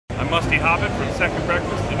Musty Hobbit from Second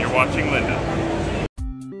Breakfast, and you're watching Linda.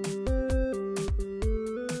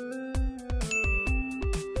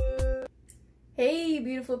 Hey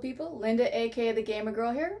beautiful people, Linda aka the Gamer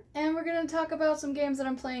Girl here, and we're going to talk about some games that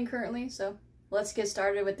I'm playing currently, so let's get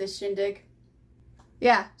started with this shindig.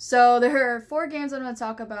 Yeah, so there are 4 games I'm going to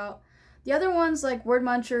talk about. The other ones like Word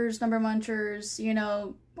Munchers, Number Munchers, you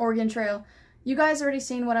know, Oregon Trail, you guys already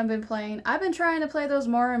seen what I've been playing. I've been trying to play those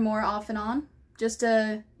more and more off and on, just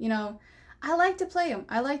to, you know, I like to play them.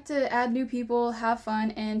 I like to add new people, have fun,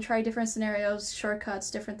 and try different scenarios, shortcuts,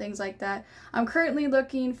 different things like that. I'm currently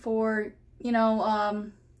looking for, you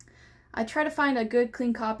know, I try to find a good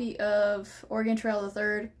clean copy of Oregon Trail the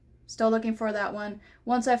 3rd. Still looking for that one.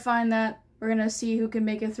 Once I find that, we're going to see who can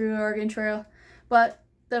make it through Oregon Trail. But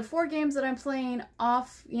the 4 games that I'm playing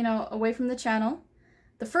off, you know, away from the channel.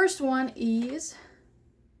 The first one is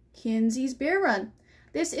Kinsey's Beer Run.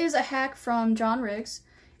 This is a hack from John Riggs.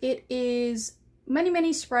 It is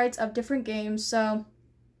many sprites of different games. So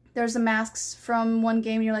there's the masks from one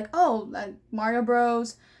game and you're like, oh, Mario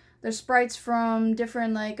Bros. There's sprites from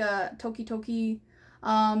different like Toki Toki.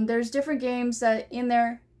 There's different games that in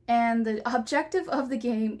there, and the objective of the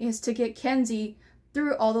game is to get Kenzie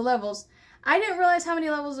through all the levels. I didn't realize how many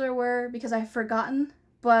levels there were because I've forgotten,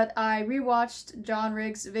 but I rewatched John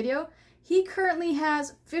Riggs' video. He currently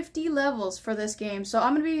has 50 levels for this game, so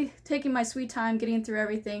I'm going to be taking my sweet time getting through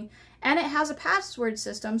everything. And it has a password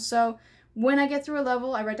system, so when I get through a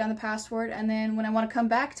level, I write down the password, and then when I want to come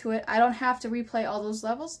back to it, I don't have to replay all those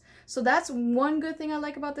levels. So that's one good thing I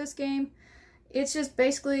like about this game. It's just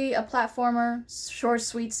basically a platformer, short,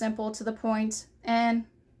 sweet, simple, to the point, and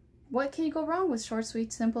what can you go wrong with short,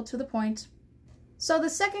 sweet, simple, to the point? So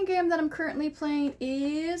the second game that I'm currently playing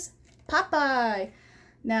is Popeye.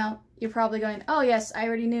 Now, you're probably going, oh yes, I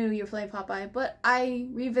already knew you were playing Popeye, but I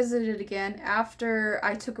revisited it again after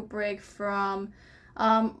I took a break from,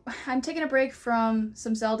 I'm taking a break from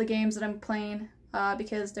some Zelda games that I'm playing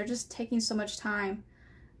because they're just taking so much time.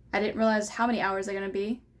 I didn't realize how many hours they're going to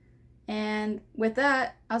be. And with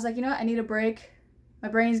that, I was like, you know what, I need a break. My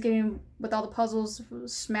brain's getting, with all the puzzles,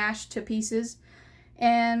 smashed to pieces.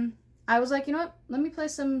 And I was like, you know what, let me play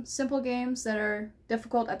some simple games that are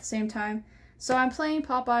difficult at the same time. So I'm playing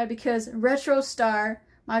Popeye because Retro Star,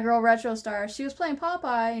 my girl Retro Star, she was playing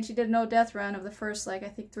Popeye and she did no death run of the first, like, I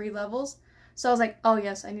think 3 levels. So I was like, oh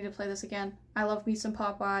yes, I need to play this again. I love me some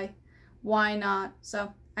Popeye. Why not?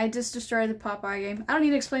 So I just destroyed the Popeye game. I don't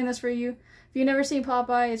need to explain this for you. If you've never seen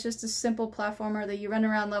Popeye, it's just a simple platformer that you run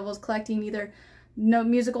around levels collecting either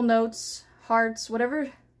musical notes, hearts,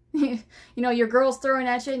 whatever, you know, your girl's throwing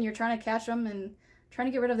at you and you're trying to catch them and trying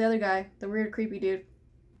to get rid of the other guy, the weird creepy dude.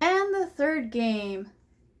 And the third game,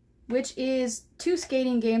 which is 2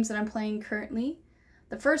 skating games that I'm playing currently.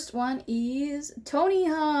 The first one is Tony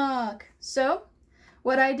Hawk. So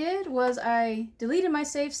what I did was I deleted my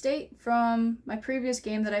save state from my previous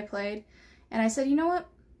game that I played, and I said, you know what,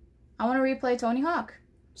 I want to replay Tony Hawk.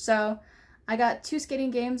 So I got 2 skating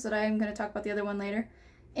games that I'm going to talk about the other one later,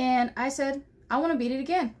 and I said, I want to beat it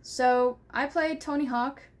again. So I played Tony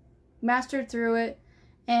Hawk, mastered through it,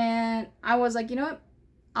 and I was like, you know what,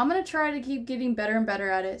 I'm going to try to keep getting better and better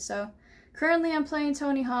at it. So currently I'm playing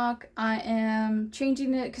Tony Hawk. I am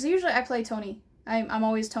changing it, because usually I play Tony. I'm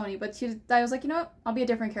always Tony, but I was like, you know what, I'll be a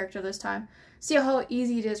different character this time. See how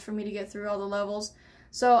easy it is for me to get through all the levels.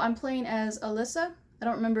 So I'm playing as Alyssa. I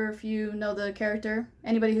don't remember if you know the character.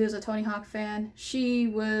 Anybody who's a Tony Hawk fan. She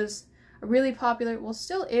was a really popular, well,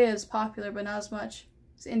 still is popular, but not as much.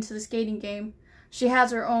 It's into the skating game. She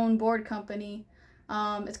has her own board company.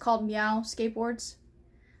 It's called Meow Skateboards.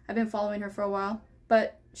 I've been following her for a while,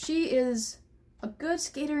 but she is a good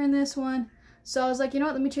skater in this one. So I was like, you know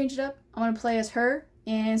what, let me change it up. I want to play as her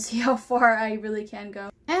and see how far I really can go.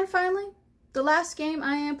 And finally, the last game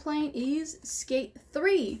I am playing is Skate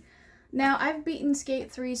 3. Now, I've beaten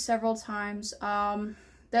Skate 3 several times. When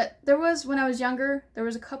I was younger, there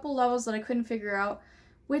was a couple levels that I couldn't figure out,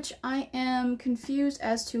 which I am confused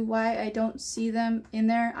as to why I don't see them in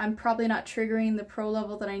there. I'm probably not triggering the pro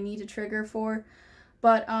level that I need to trigger for.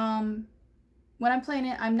 But when I'm playing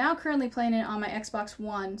it, I'm now currently playing it on my Xbox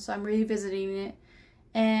One, so I'm revisiting it.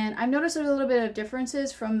 And I've noticed there's a little bit of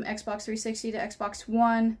differences from Xbox 360 to Xbox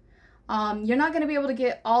One. You're not going to be able to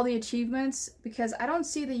get all the achievements because I don't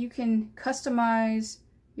see that you can customize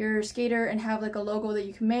your skater and have like a logo that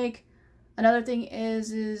you can make. Another thing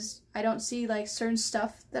is I don't see like certain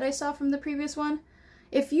stuff that I saw from the previous one.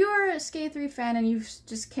 If you're a Skate 3 fan and you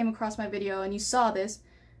just came across my video and you saw this,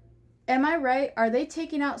 am I right? Are they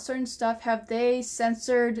taking out certain stuff? Have they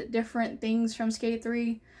censored different things from Skate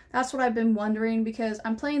 3? That's what I've been wondering because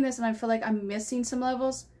I'm playing this and I feel like I'm missing some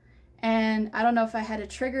levels. and I don't know if I had to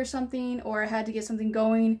trigger something or I had to get something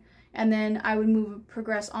going, and then I would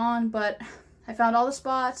progress on, but I found all the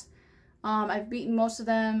spots. I've beaten most of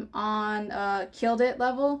them on killed it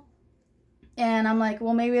level, and I'm like,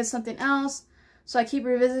 well, maybe it's something else. So I keep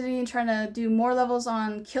revisiting, trying to do more levels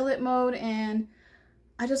on kill it mode, and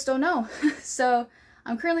I just don't know. So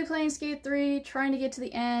I'm currently playing Skate 3, trying to get to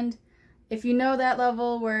the end. If you know that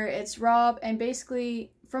level where it's Rob, and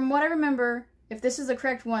basically, from what I remember, if this is the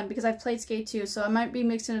correct one, because I've played Skate 2, so I might be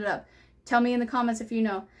mixing it up. Tell me in the comments if you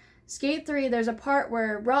know. Skate 3, there's a part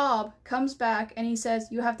where Rob comes back and he says,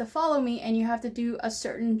 you have to follow me and you have to do a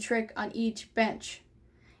certain trick on each bench.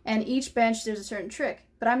 And each bench there's a certain trick.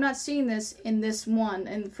 But I'm not seeing this in this one,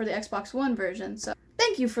 and for the Xbox One version. So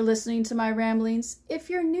thank you for listening to my ramblings. If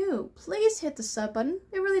you're new, please hit the sub button.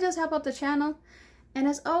 It really does help out the channel. And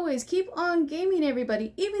as always, keep on gaming,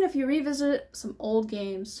 everybody, even if you revisit some old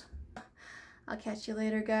games. I'll catch you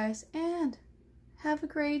later, guys, and have a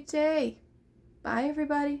great day. Bye,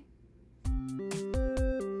 everybody.